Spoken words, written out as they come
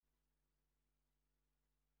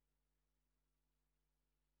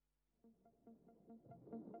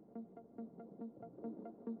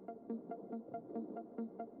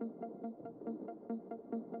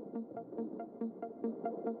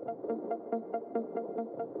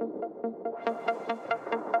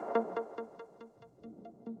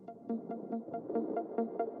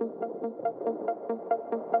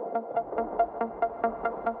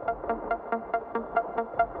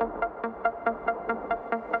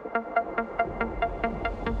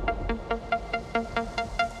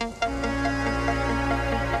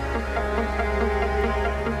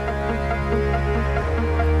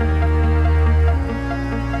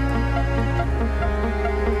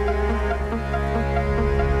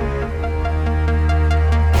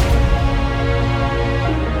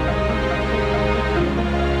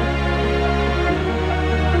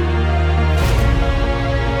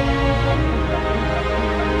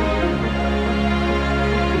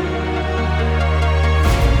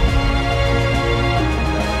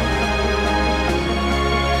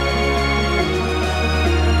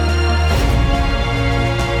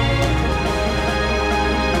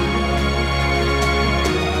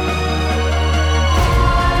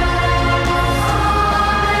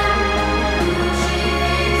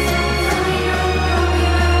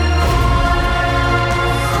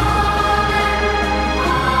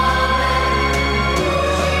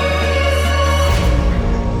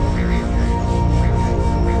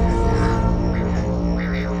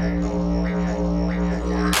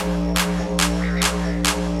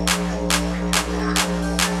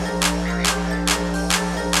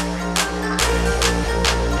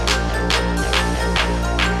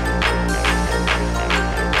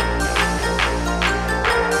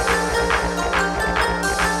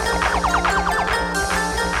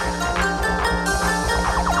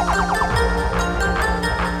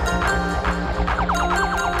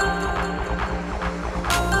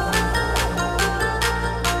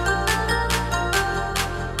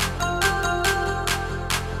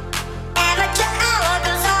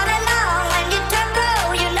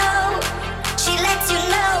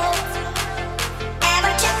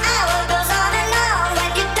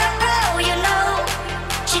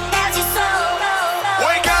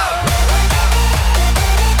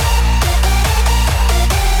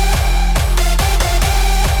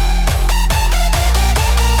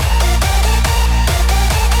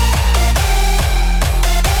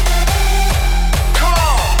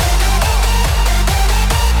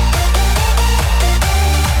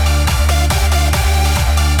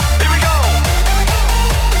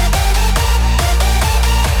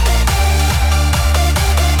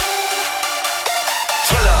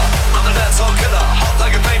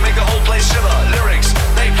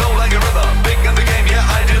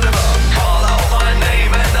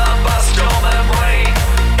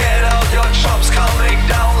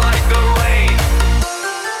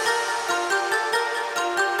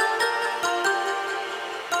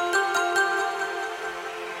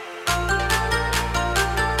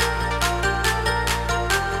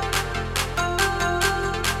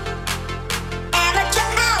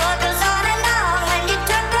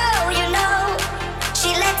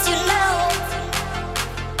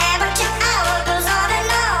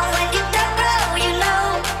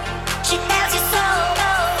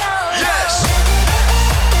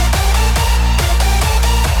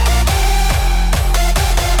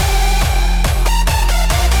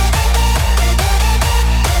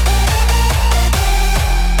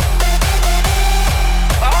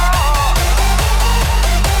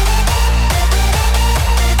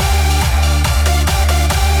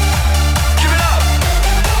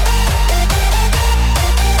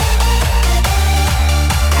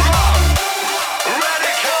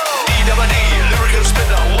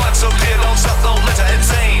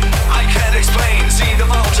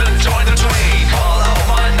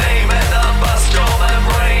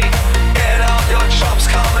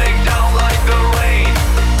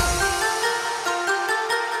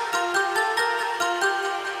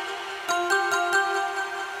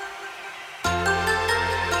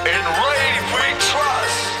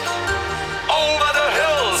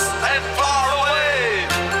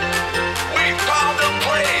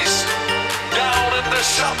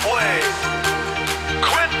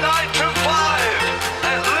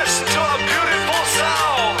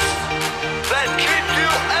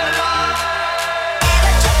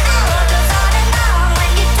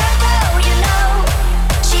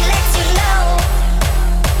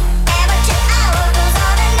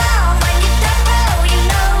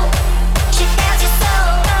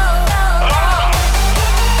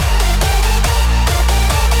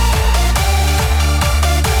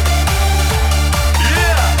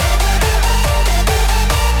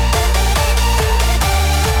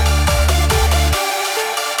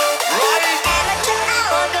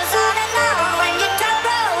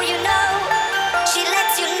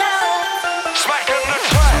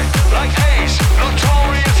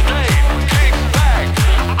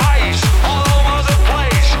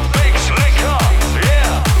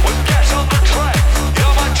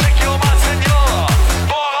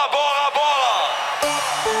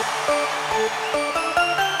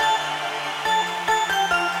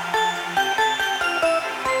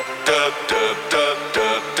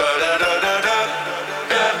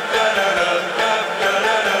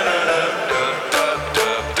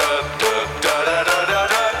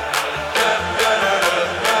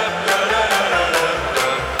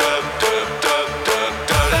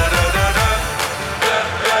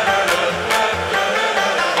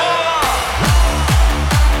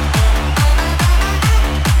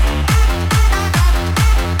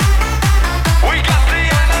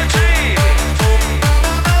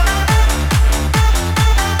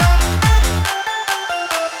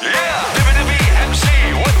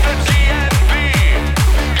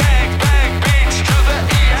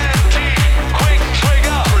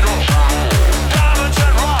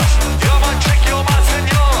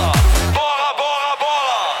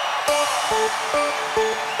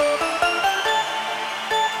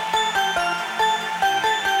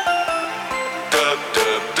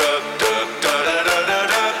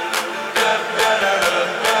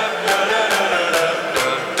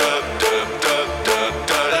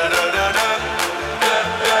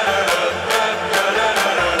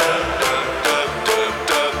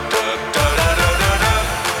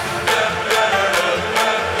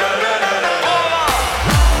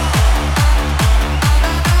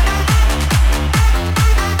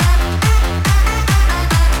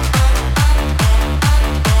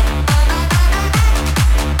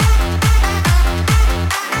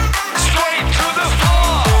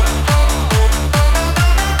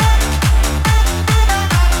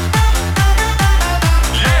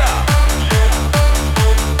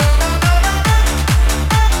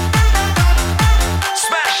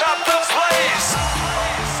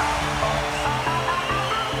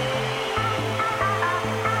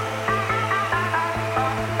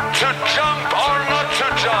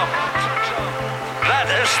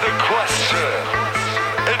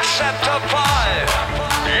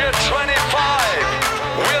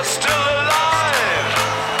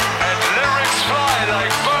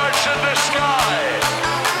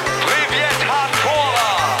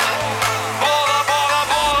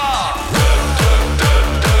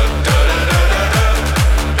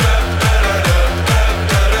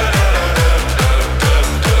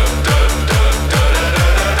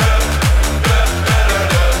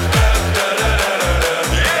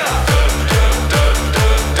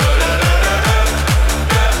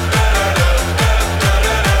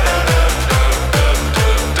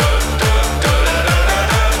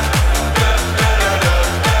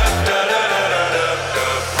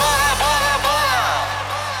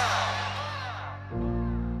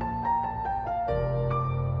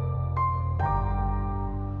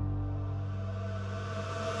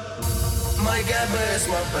Gabba is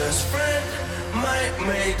my best friend, my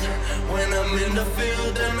mate. When I'm in the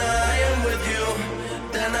field and I am with you,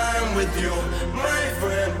 then I'm with you, my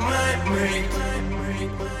friend, my mate,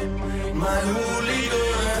 my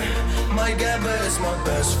hooligan. My Gabba is my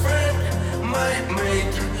best friend, my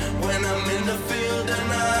mate. When I'm in the field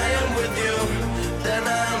and I am with you, then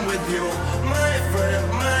I'm with you, my friend,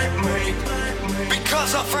 my mate.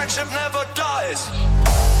 Because our friendship never dies.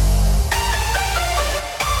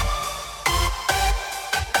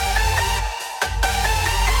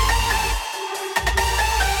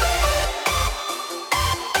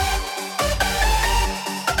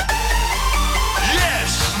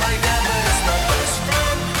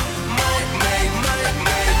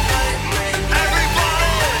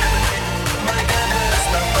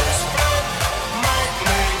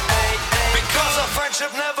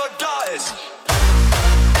 Never dies.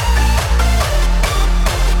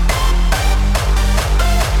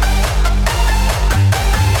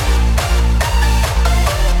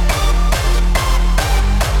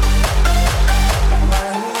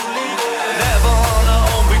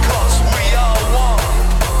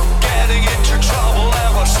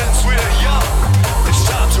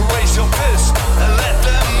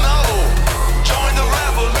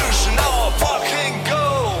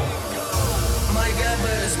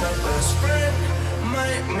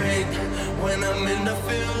 When I'm in the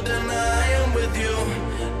field and I am with you,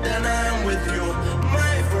 then I'm with you,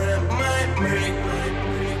 my friend, my mate,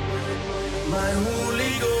 my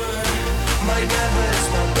hooligan. My Gabba is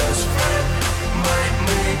my best friend, my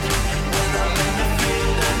mate. When I'm in the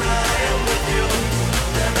field and I am with you,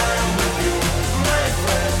 then I'm with you, my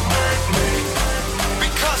friend, my mate.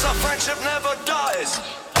 Because our friendship never dies.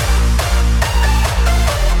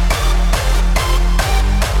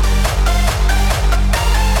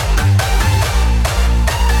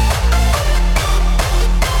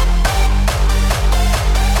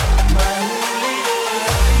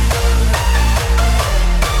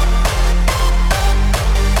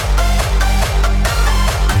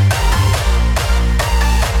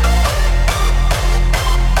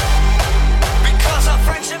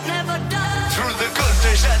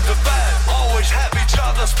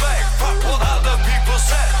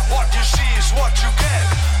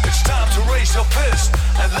 Your fist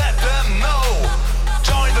and let them know.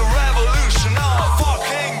 Join the revolution, now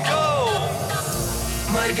fucking go.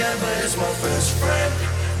 My Gabba is my best friend,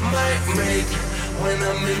 my mate. When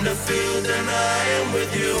I'm in the field and I am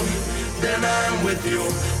with you, then I'm with you,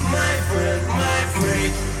 my friend, my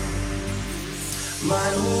mate, my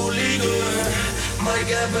hooligan. My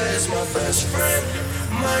Gabba is my best friend,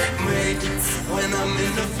 my mate. When I'm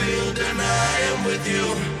in the field and I am with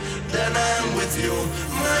you, then I'm with you,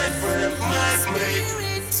 my friend, my mate.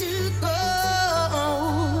 To go,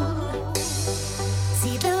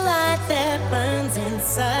 see the light that burns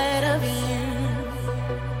inside of you,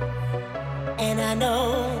 and I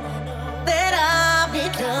know that I'll be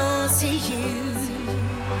close to you.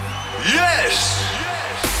 Yes!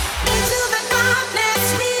 Into the darkness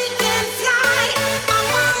we can fly,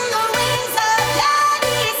 among the wings of your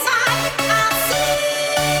desire. I'll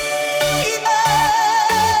see the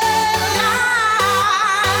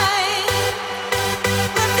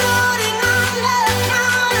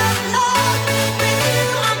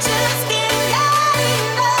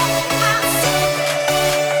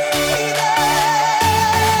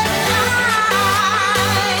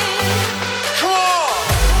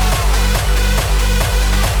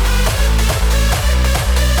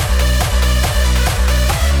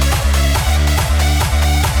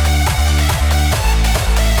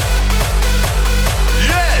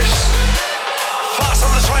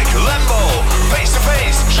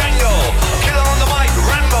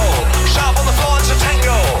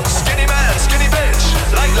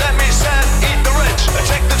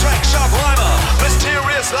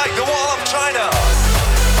like the wall of China.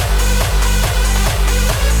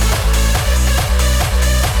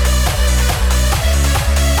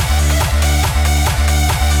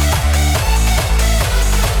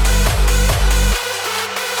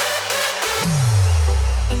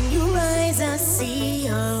 In your eyes I see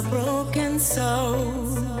a broken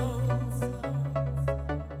soul,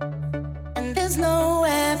 and there's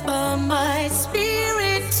nowhere for my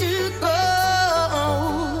spirit to go.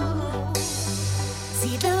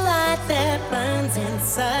 See the light that burns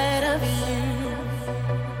inside of you,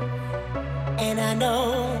 and I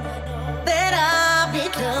know that I'll be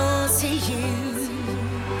close to you.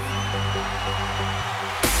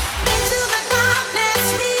 Into the darkness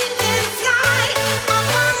we can fly,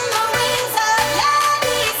 among the wings of your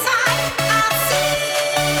desire. I'll see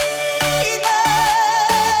the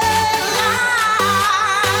light.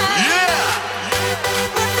 Yeah!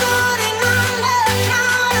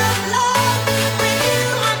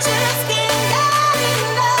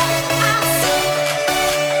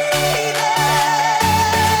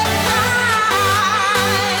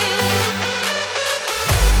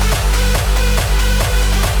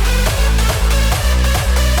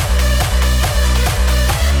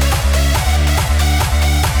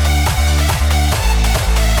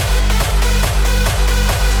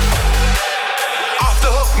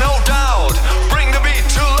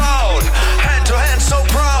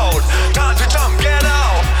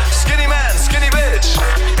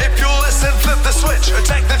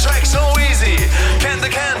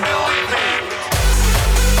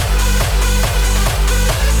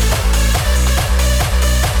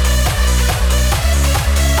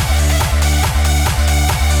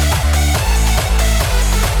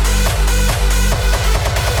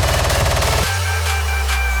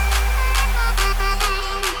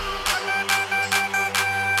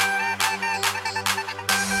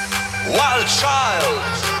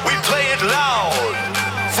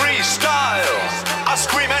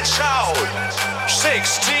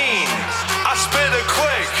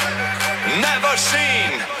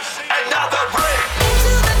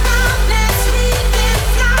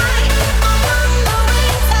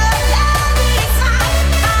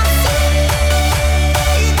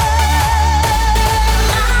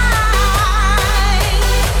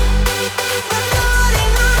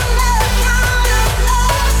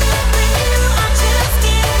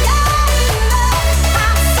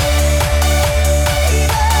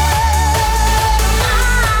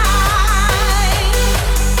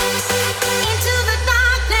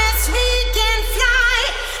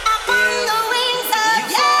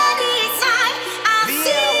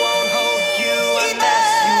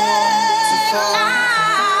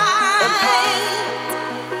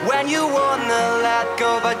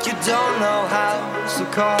 but you don't know how to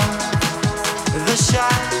call the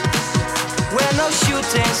shot. Where no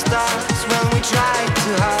shooting stars when we try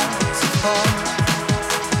too hard to fall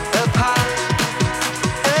apart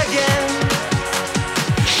again.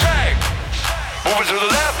 Shake! Moving to the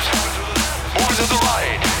left, moving to the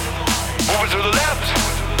right. Moving to the left,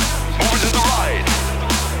 moving to the right.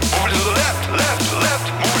 Moving to the left, left, left.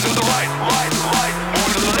 Moving to the right, right, right.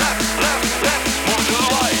 Moving to the left, left, left. Moving to the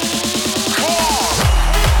right. Come on!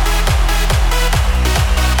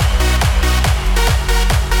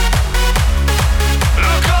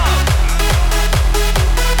 Look up!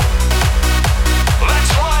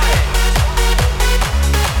 That's right!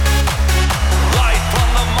 Right from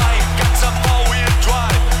the mic, got some four-wheel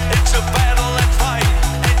drive. It's a battle and fight,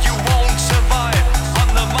 and you won't survive. On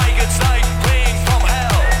the mic, it's like playing from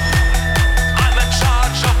hell. I'm in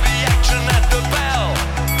charge of the action at the bell.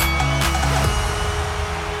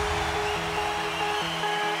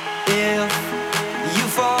 If you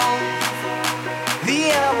fall, the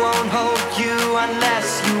air won't hold you unless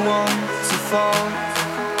you want to fall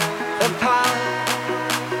apart.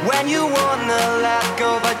 When you wanna let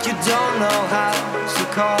go but you don't know how to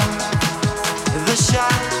call the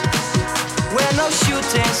shot. Where no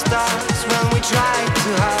shooting stars when we try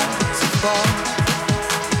too hard to fall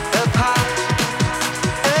apart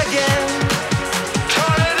again.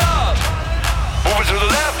 Turn it up! Moving to the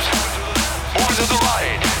left, moving to the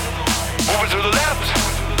right. Moving to the left,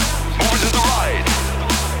 moving to the right.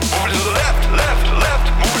 Moving to the left, left, left.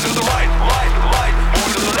 Moving to the right, right, right.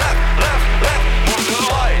 Moving to the left, left, left. Moving to the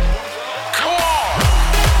right. Come on!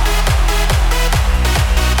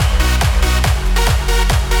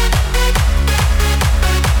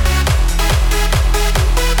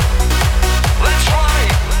 That's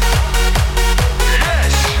right!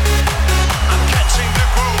 Yes! I'm catching the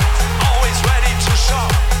groove, always ready to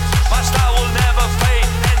shock. My style will never fade,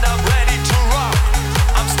 and I'm ready to rock.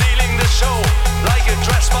 I'm stealing the show, like a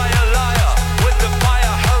dress by a liar. With the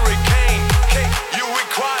fire hurricane kick you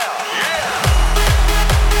require. Yeah!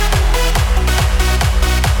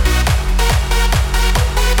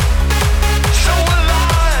 So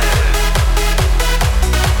alive!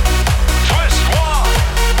 Twist one!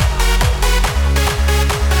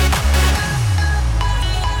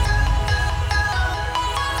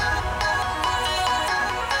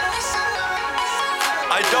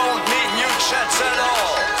 I don't need new chats at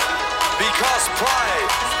all, because pride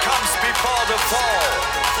comes before the fall.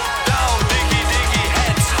 Down, diggy, diggy,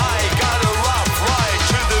 heads high, got a rough ride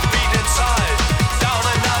to the beat inside. Down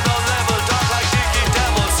another level, dark like diggy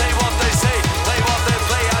devil. Say what they say, play what they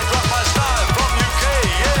play. I drop my style from UK,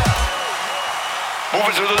 yeah.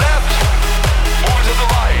 Moving to the left, moving to the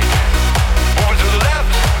right. Moving to the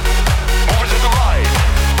left, moving to the right.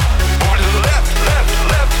 Moving to the left, left,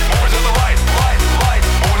 left. Moving to the right, right, right.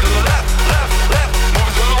 Moving to the left, left, left.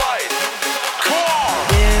 Moving to the right. Come on!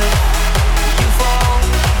 If you fall,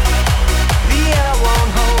 the air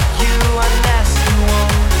won't hold you unless you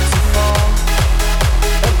want to fall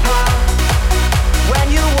apart. When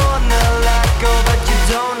you wanna let go but you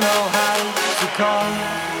don't know how to call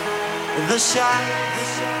the shot.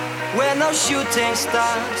 Where no shooting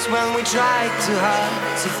stars when we try too hard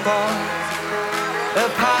to fall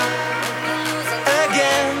apart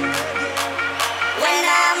again. When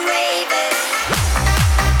I'm raving,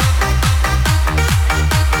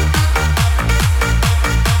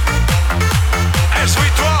 As we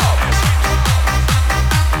drop,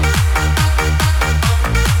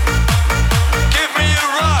 give me a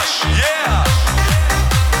rush, yeah.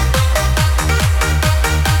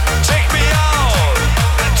 Take me out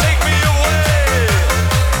and take me away.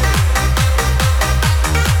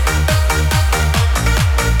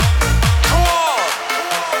 Come on,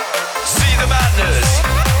 see the madness,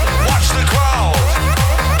 watch the crowd,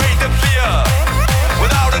 beat the fear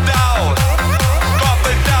without a doubt. Drop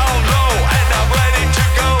it down low and I'm ready to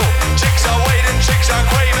go. Chicks are waiting, chicks are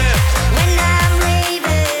craving. when I'm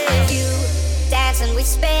raving, you dance and we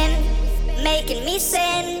spin, making me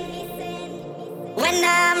sin. When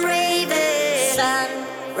I'm raving, sun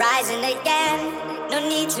rising again, no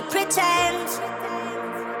need to pretend.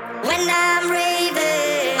 When I'm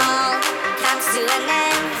raving, all comes to an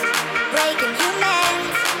end, breaking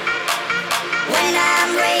humans. When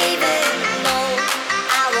I'm raving, no,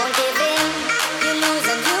 I won't give in. You lose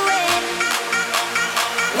and you win.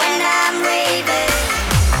 When I'm raving,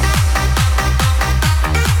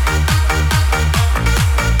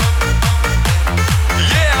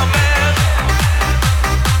 Yeah, man.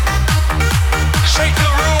 Shake the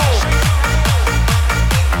room.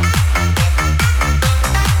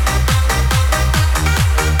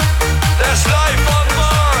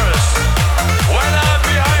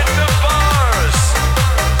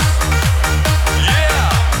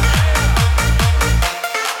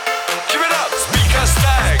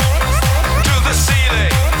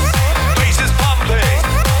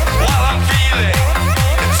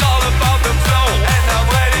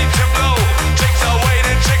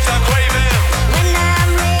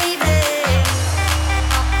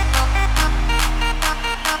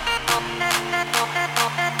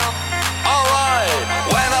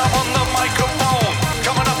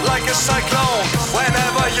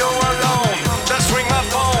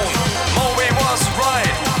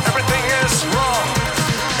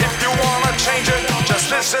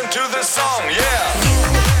 listen to the song, yeah. You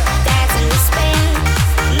dance and we spin,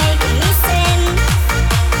 making me sin.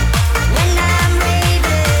 When I'm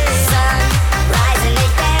raving, sun rising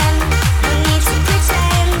again. No need to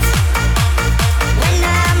pretend. When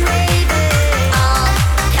I'm raving, all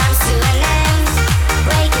comes to an end.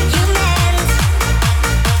 Breaking you mend.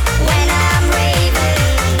 When I'm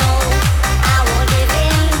raving, no, I won't give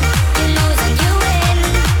in. You lose and you win.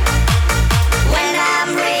 When I'm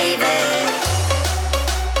raving.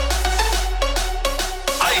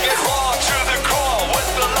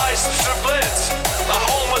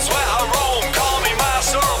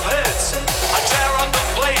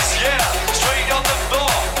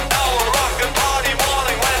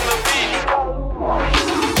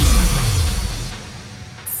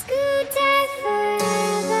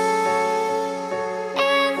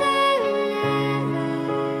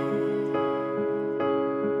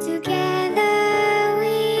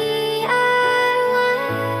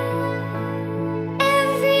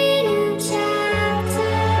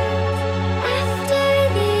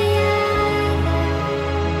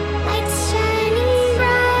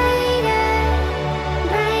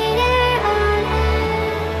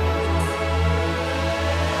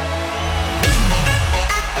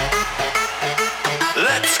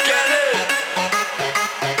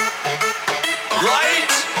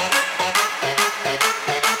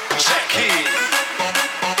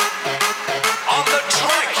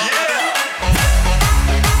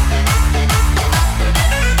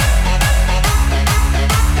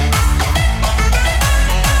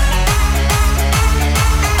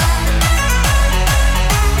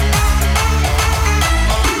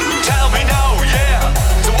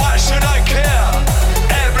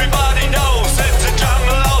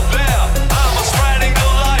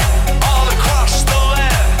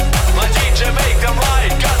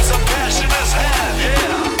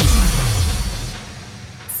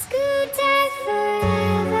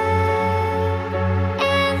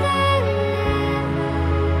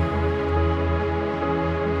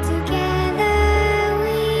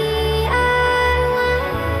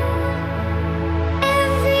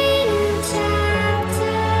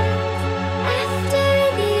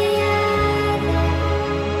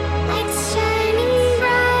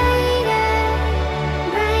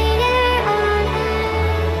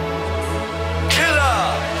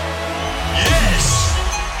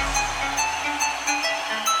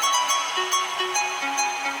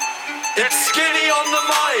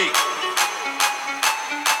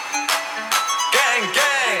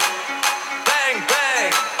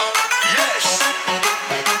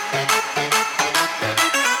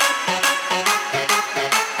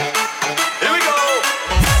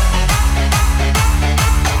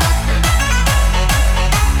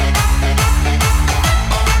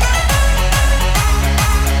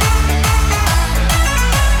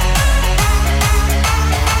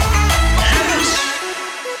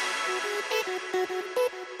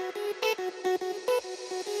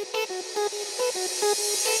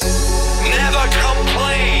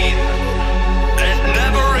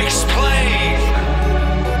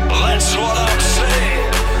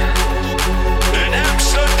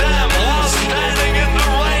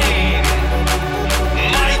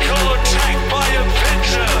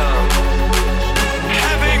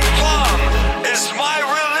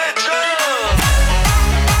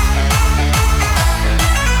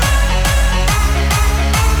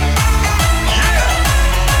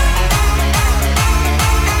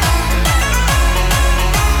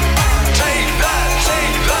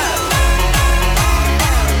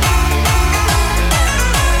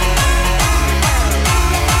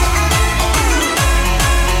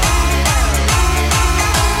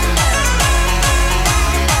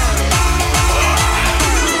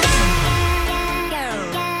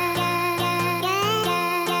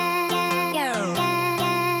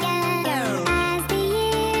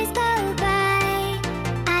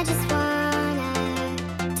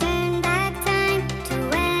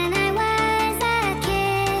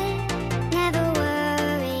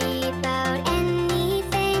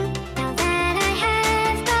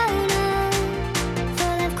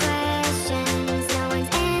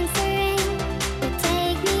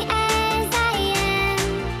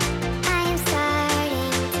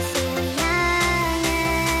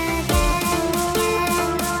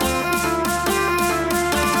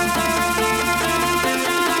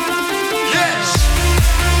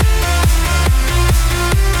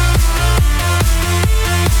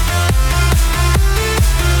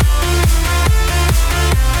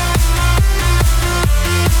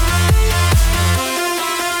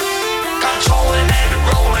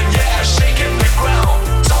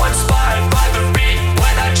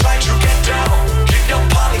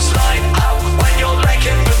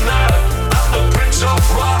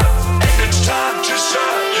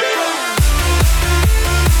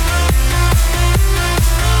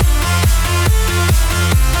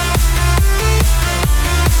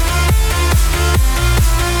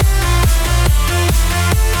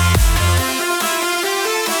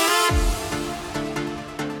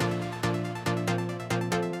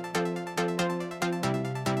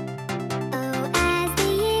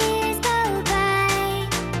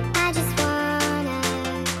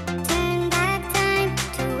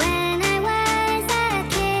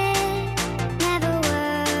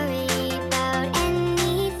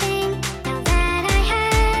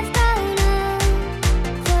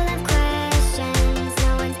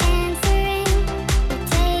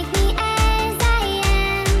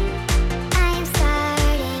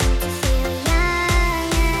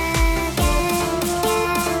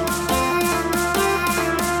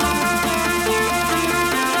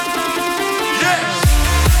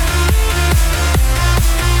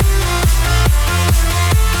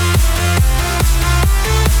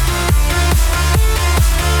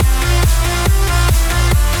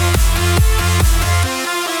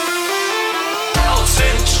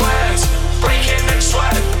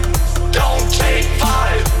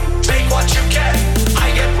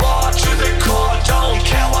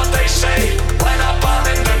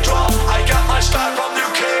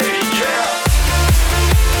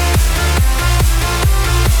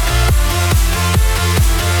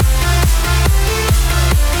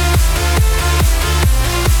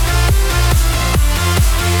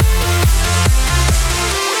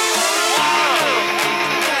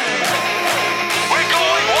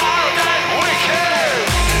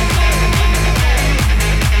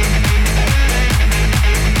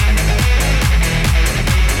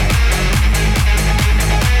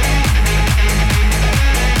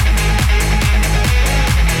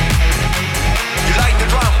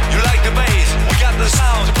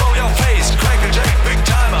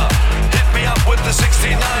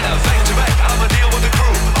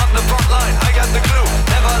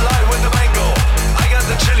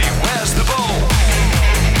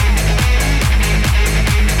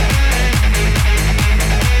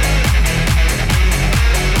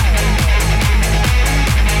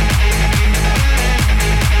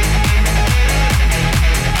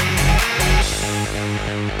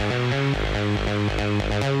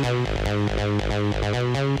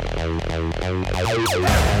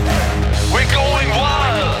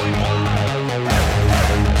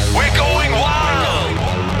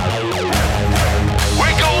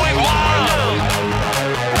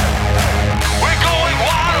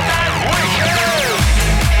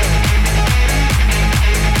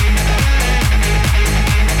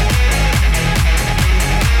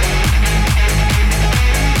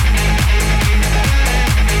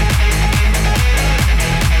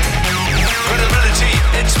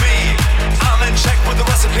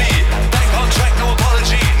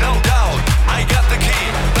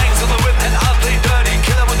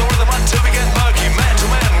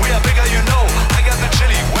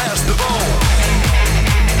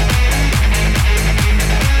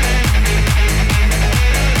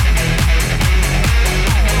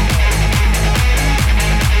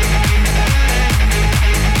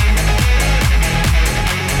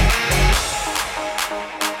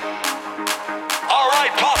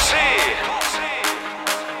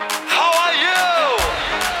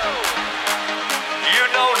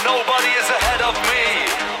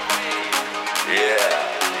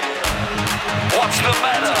 What's the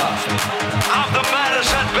matter? I'm the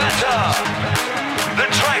matters and better. The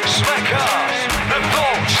tracks maker, the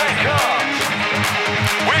thought checker.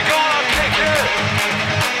 We're gonna kick it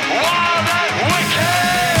wild and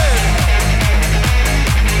wicked.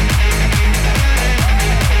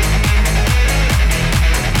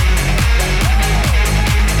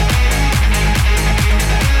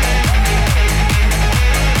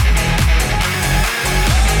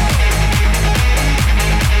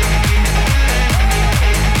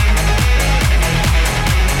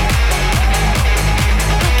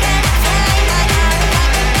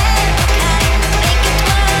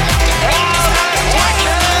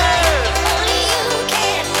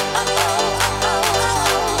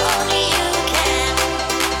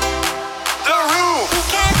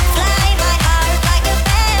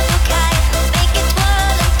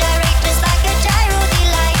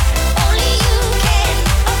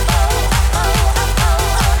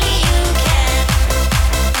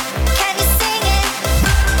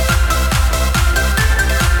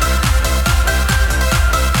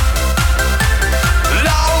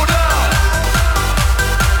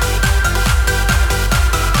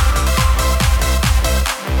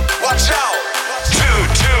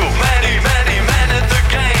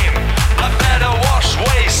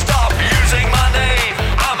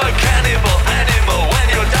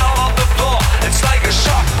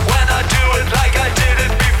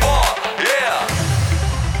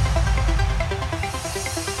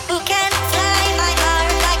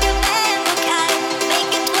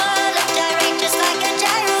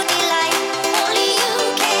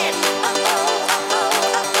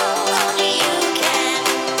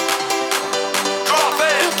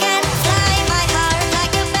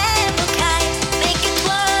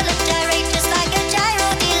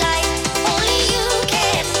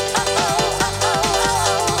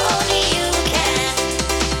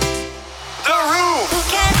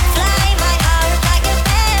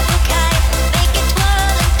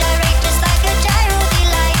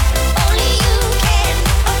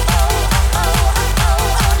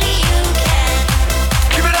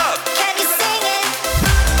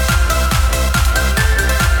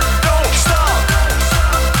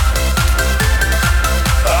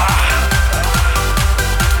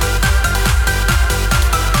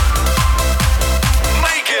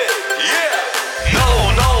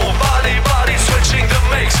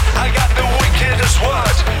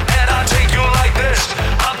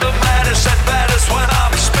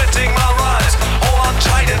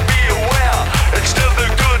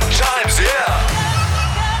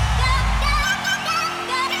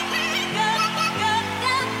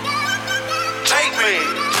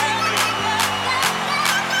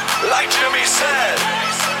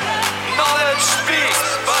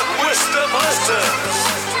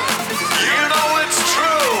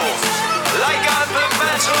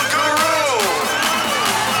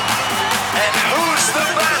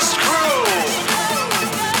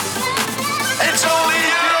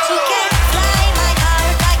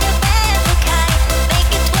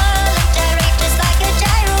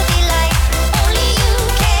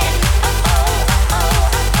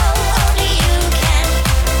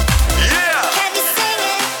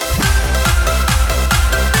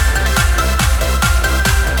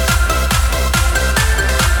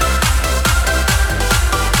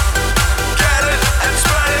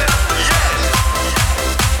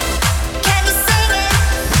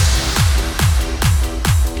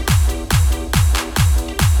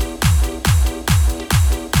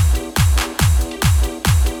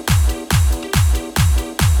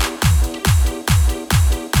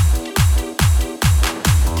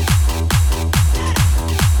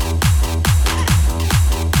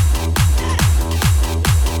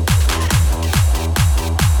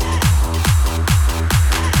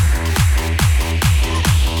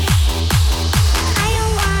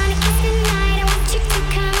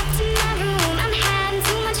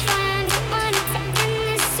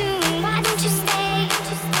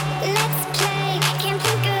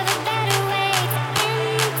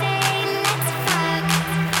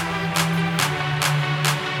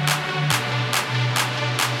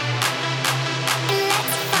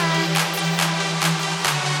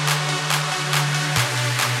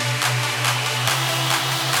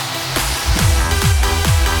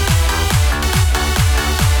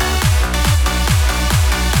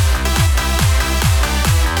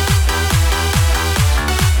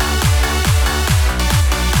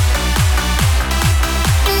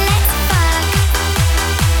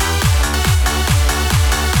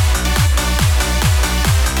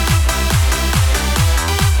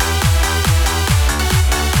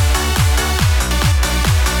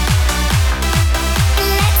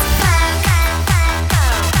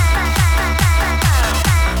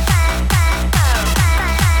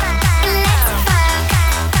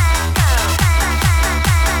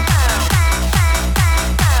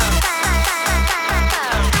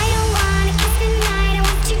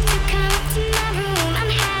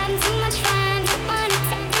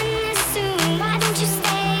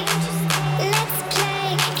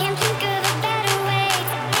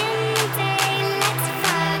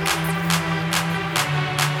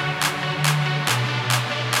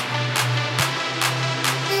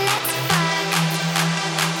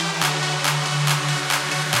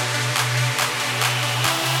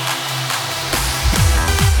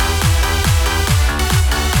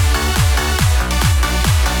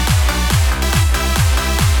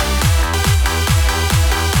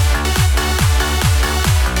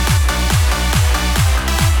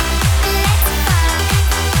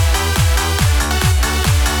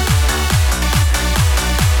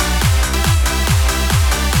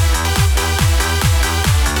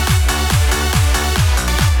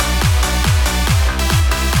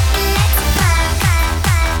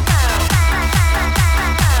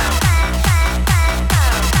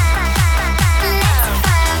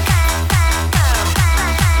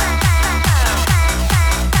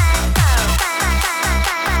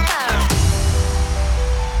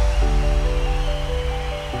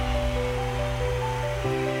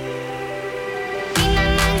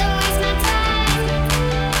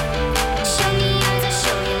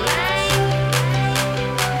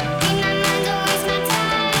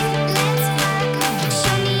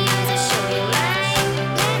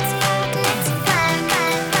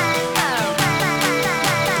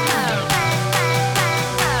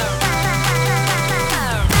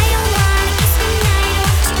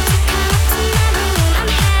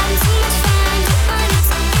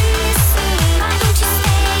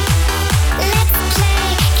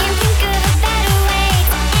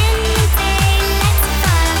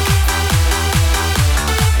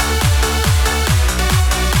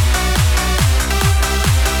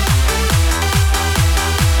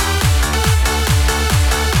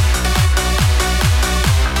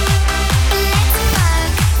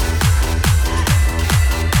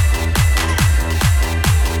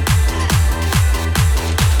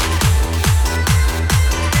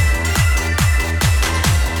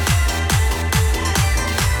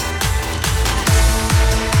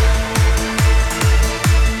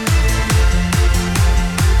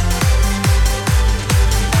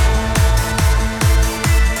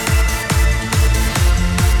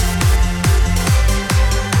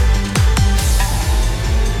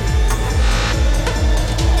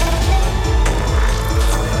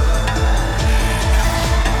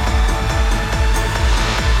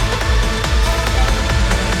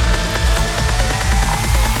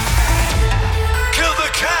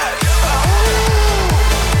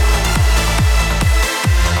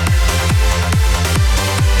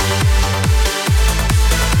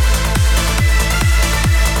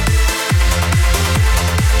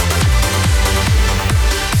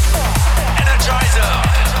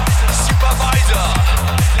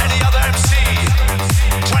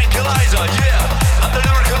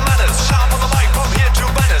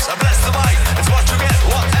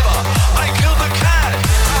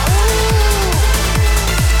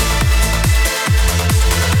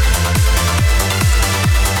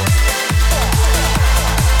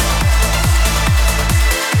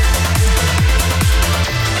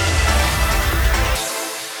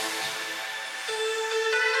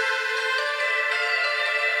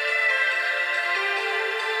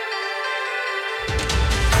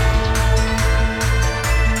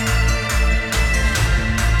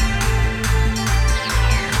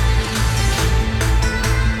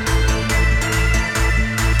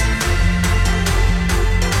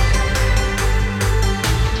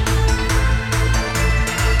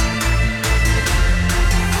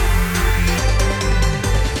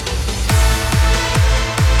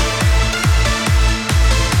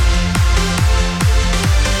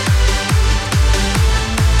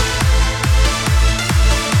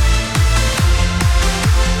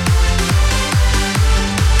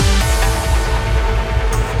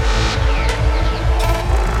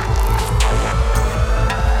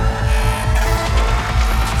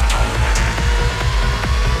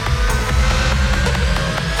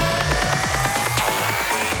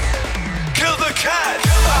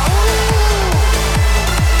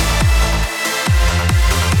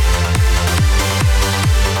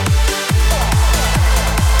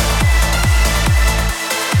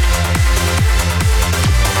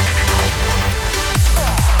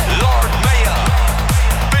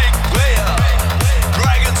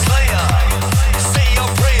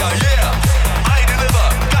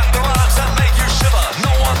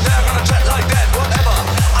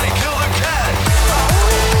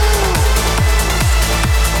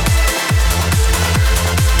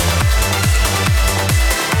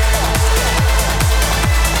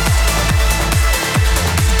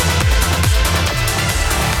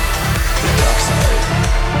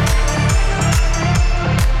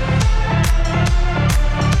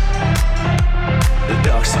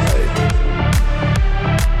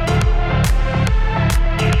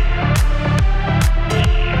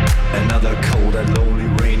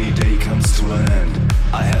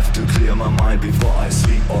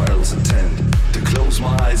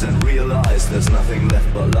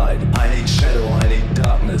 left but light. I need shadow, I need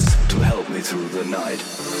darkness to help me through the night.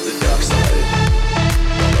 The dark side.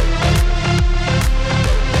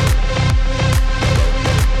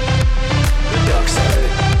 The dark side.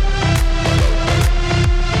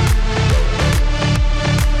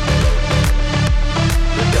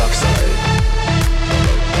 The dark side. The dark side.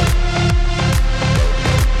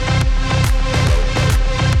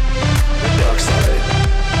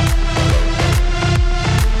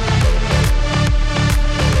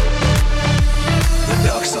 The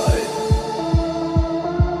dark side.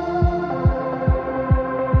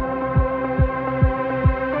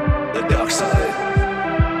 The dark side.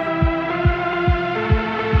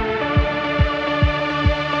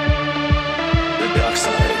 The dark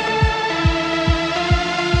side.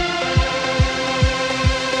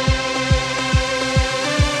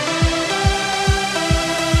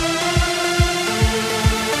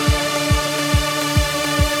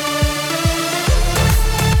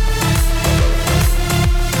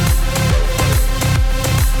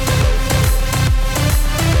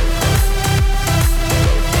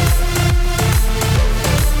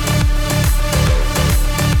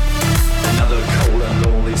 Another cold and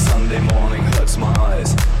lonely Sunday morning hurts my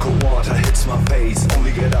eyes. Cold water hits my face,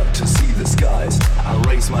 only get up to see the skies. I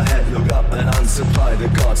raise my head, look up and unsupply, the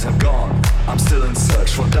gods have gone. I'm still in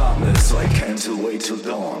search for darkness, so I can't till wait till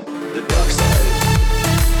dawn. The dark side.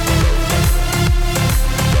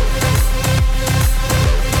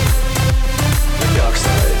 The dark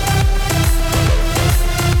side.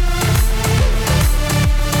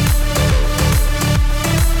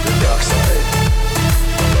 The dark side.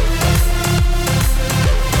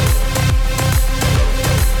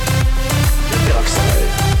 The dark side. The dark side.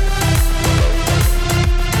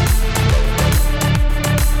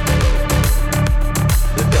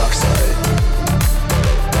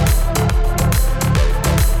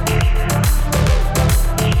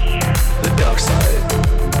 The dark side.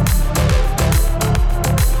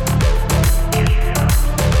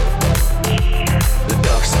 The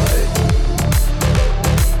dark side.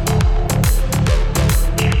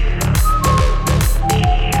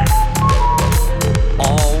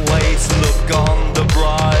 Always look on the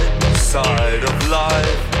bright side of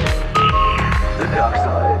life. The dark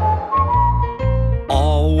side.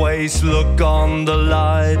 Always look on the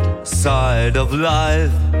light side of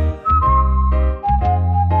life.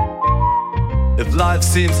 If life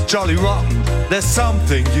seems jolly rotten, there's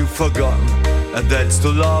something you've forgotten, and that's to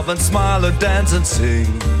love and smile and dance and sing.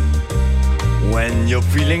 When you're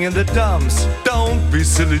feeling in the dumps, don't be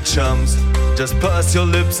silly chums. Just purse your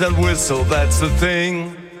lips and whistle, that's the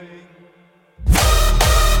thing.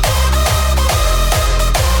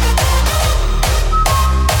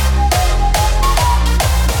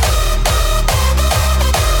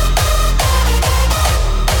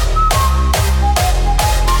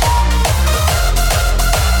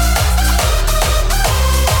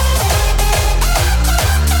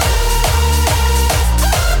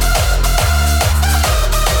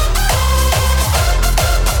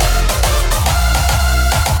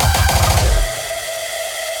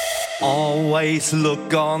 Always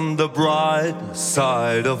look on the bright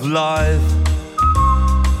side of life.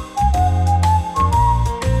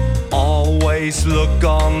 Always look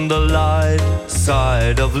on the light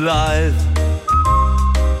side of life.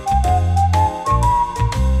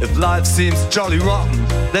 If life seems jolly rotten,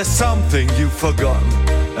 there's something you've forgotten,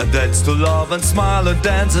 and that's to love and smile and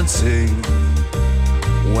dance and sing.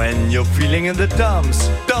 When you're feeling in the dumps,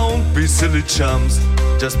 don't be silly chums.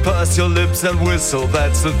 Just purse your lips and whistle,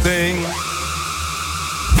 that's the thing.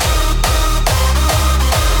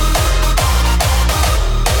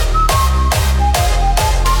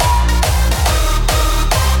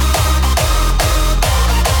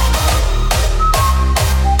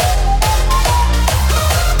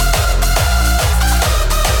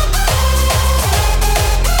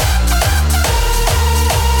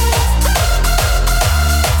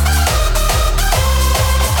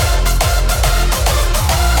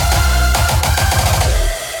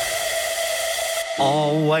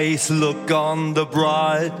 Always look on the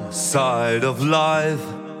bright side of life.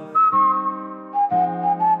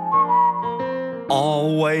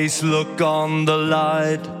 Always look on the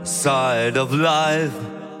light side of life.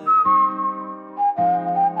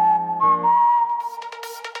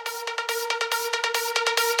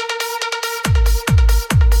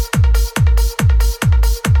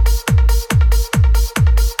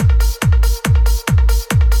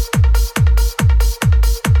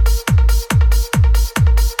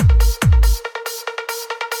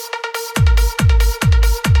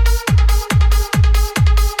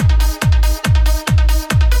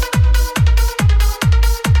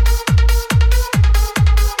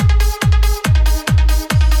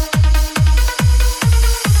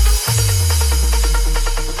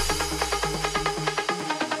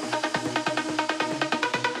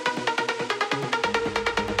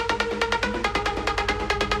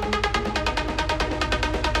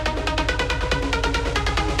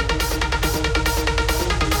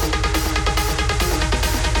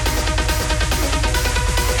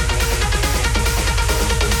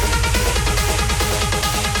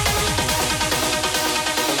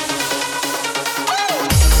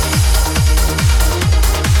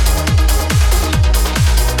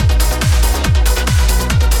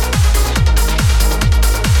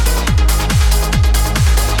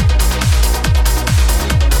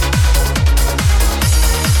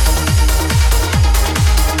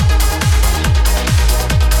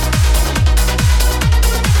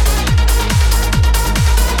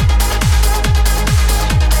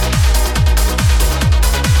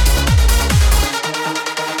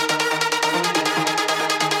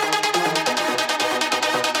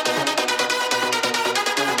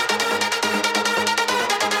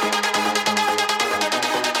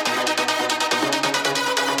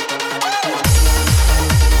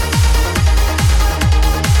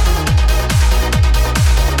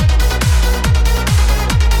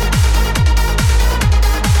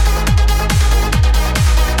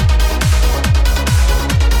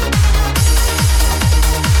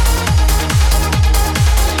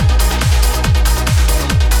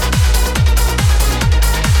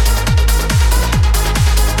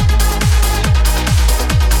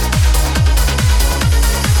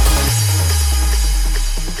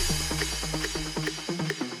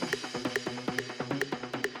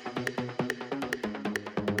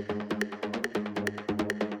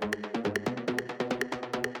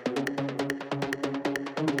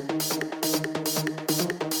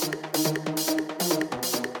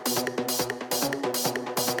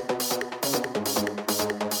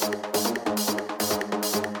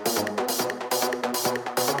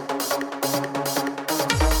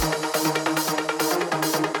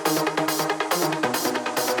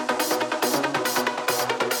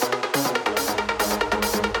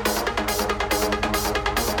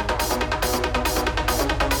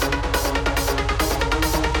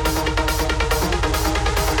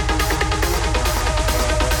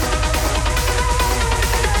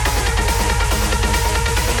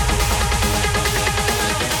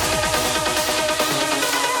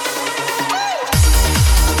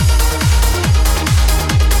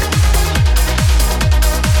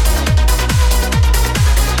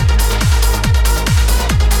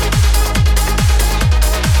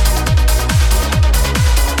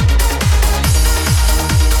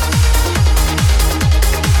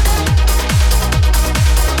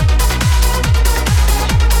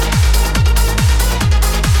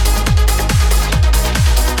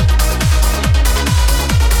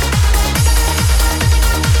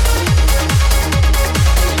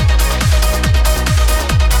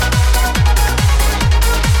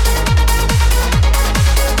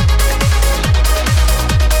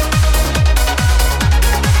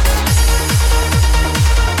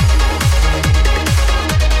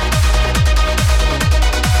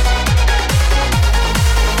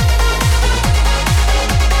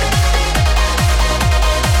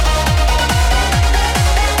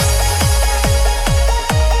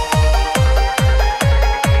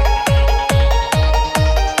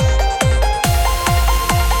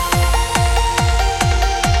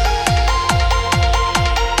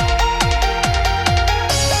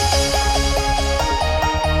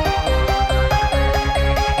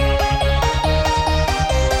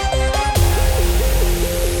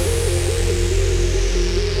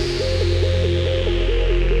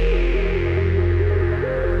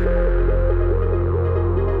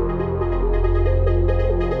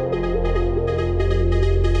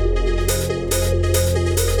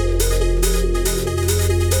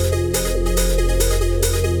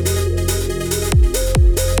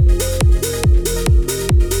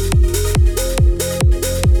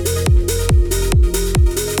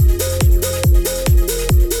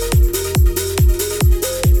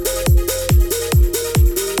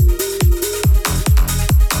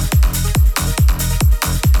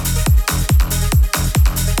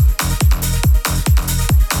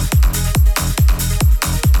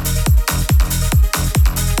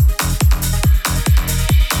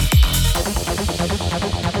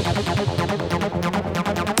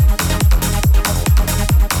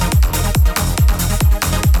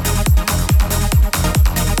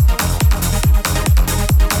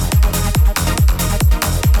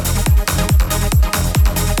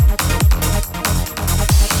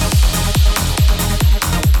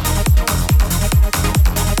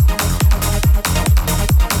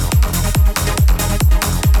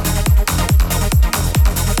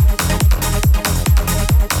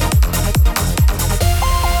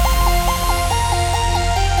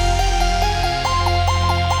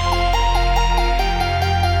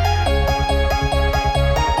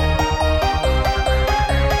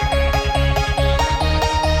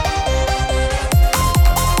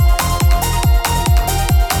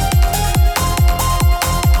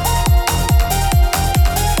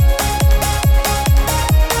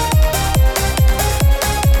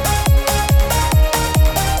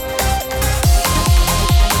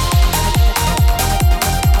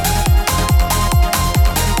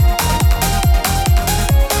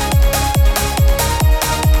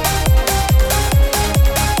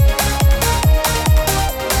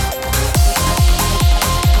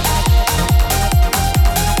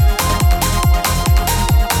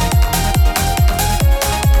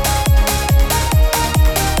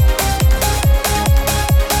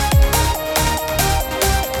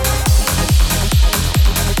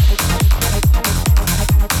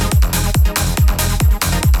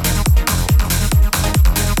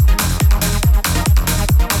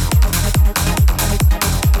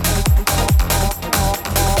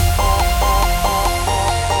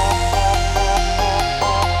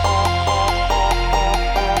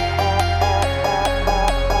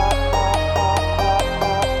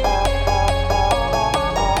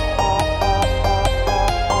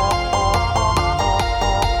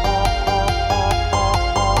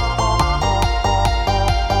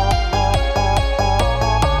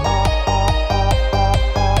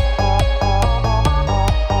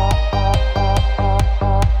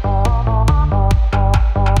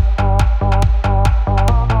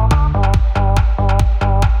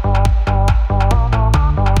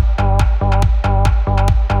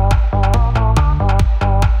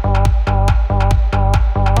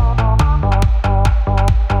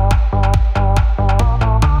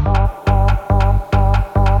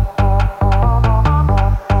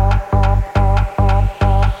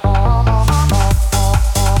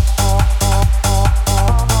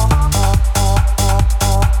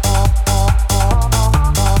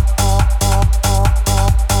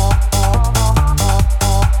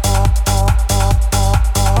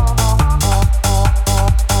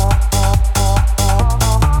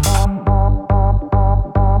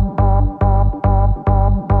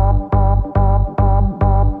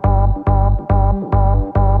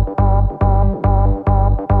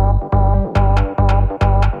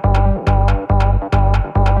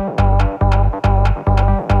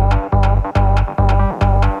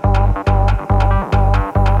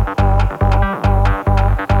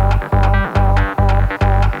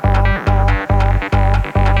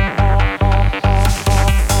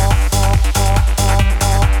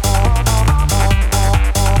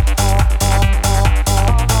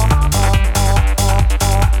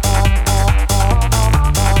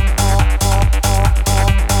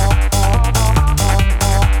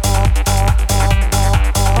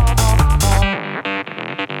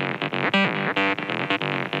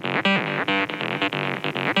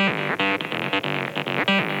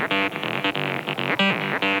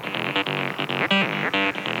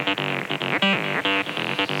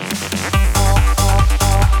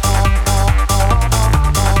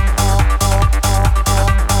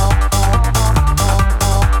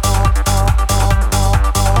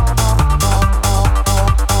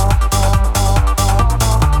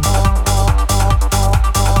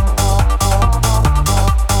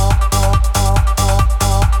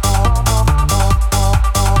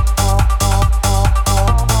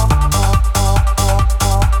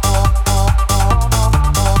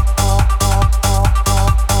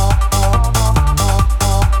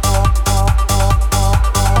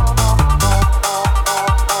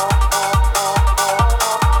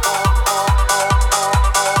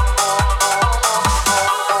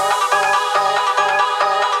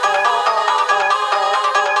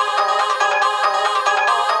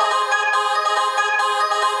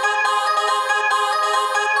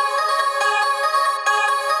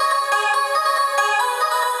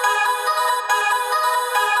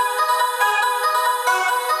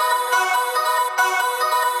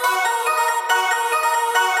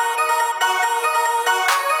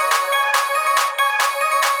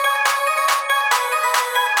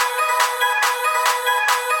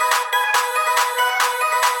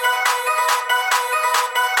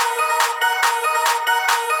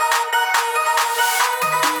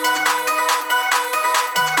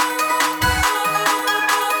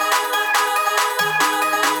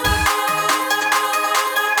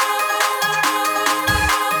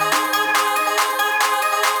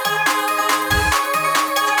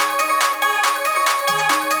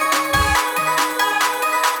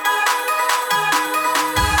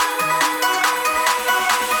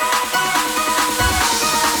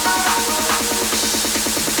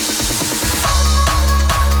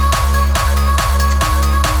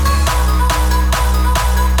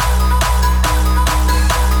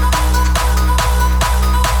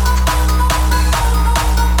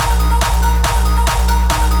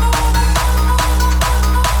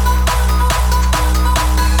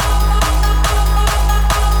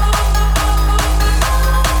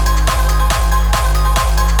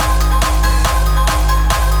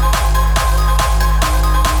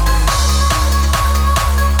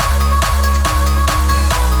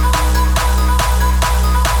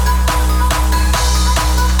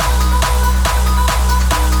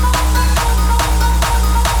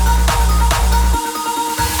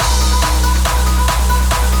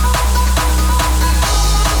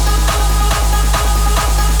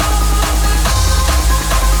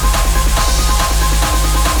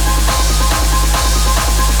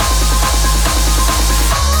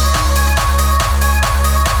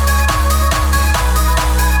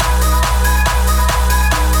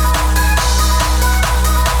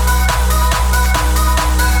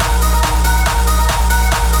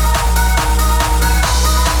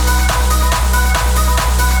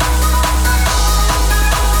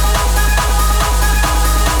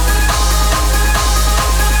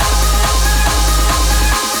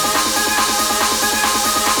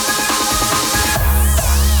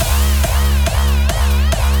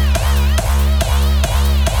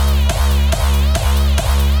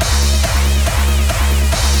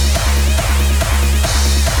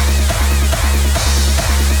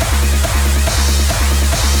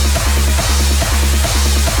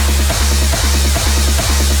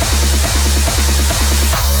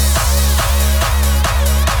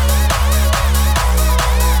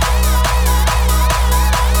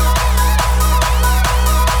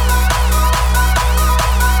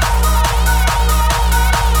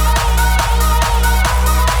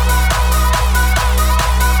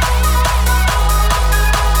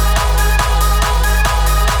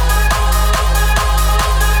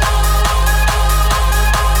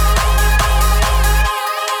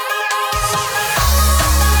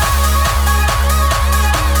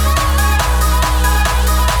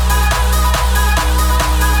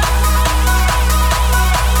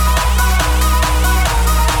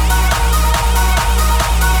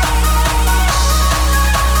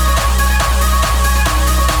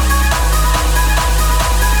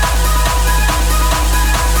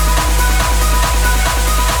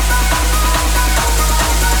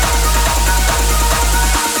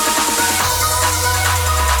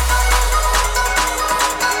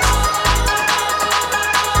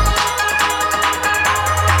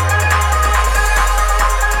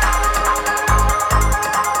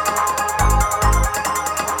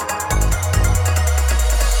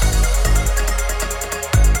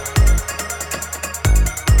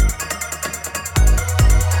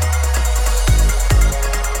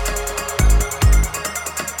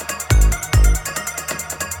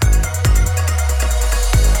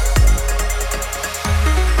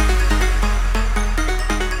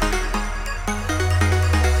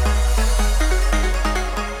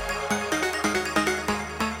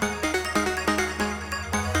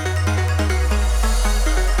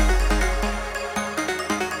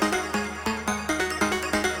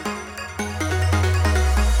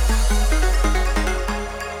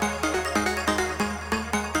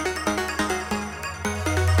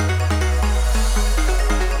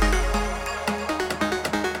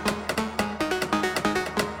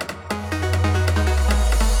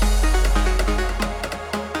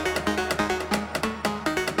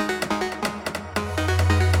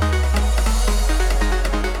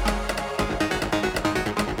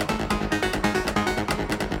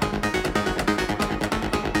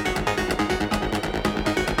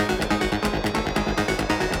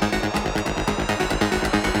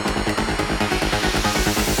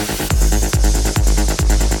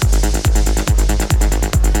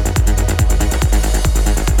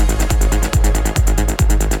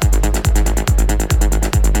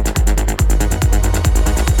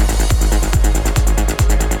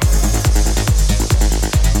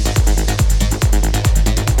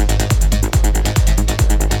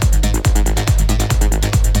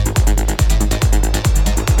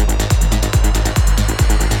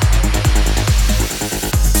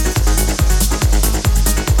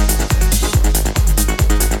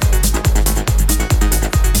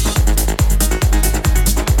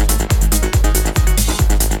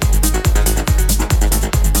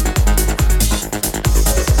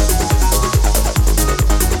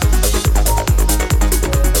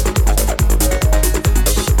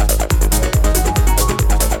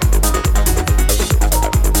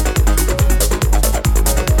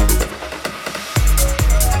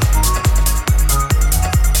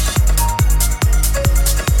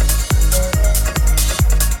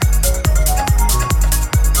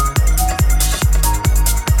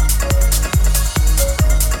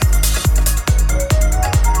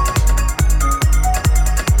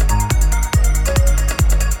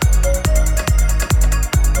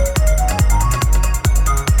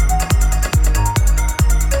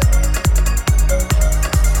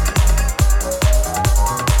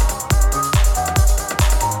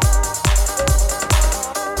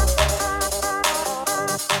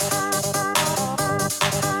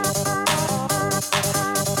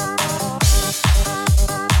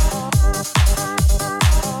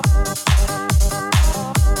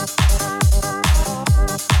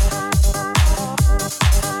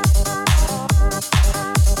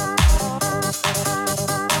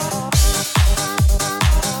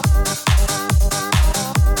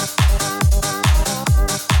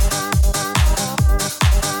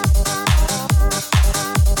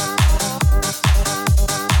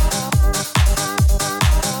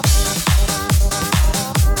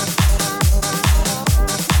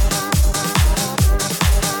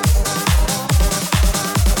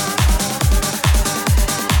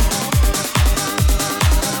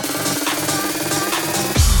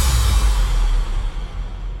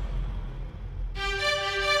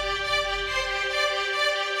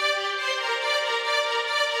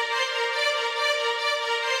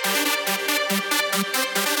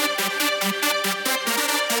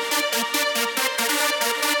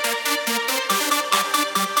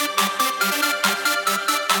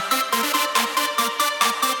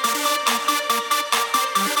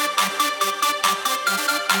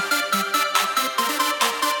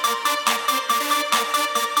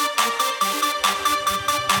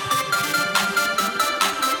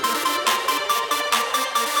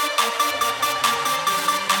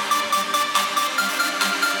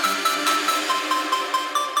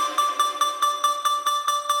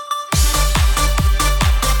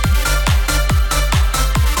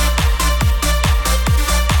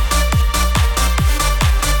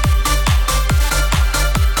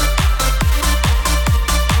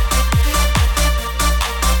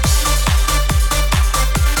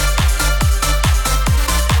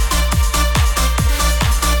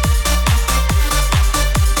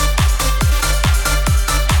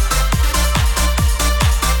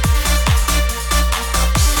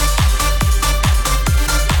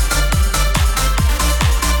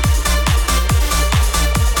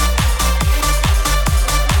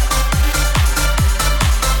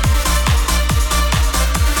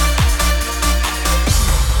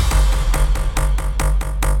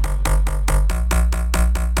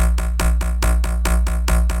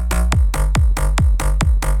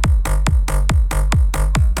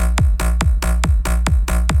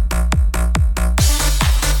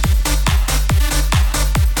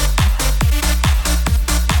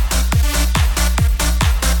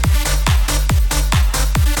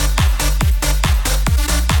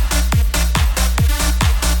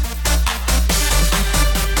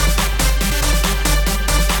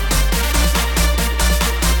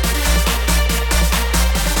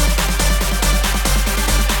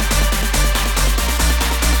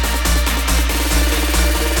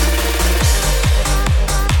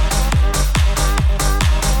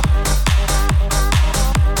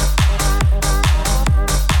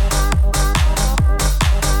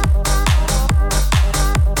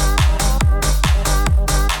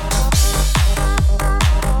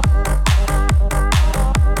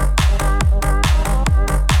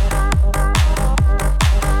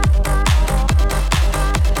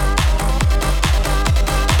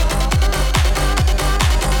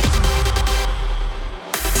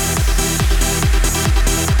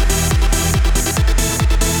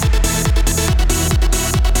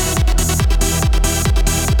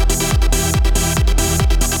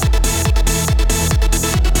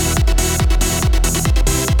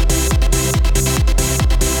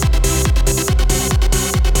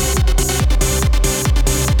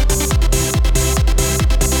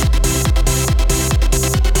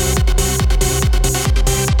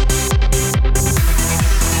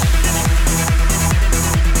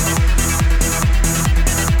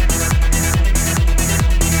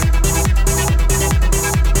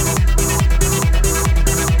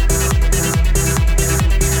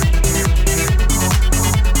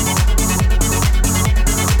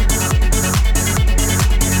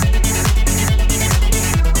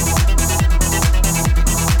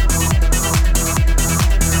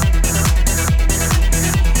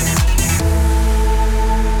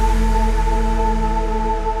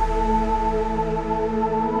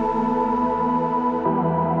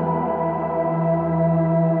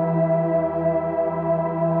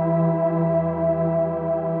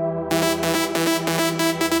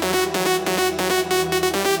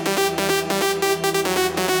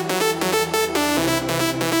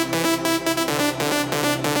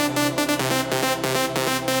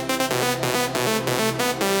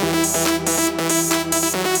 Thank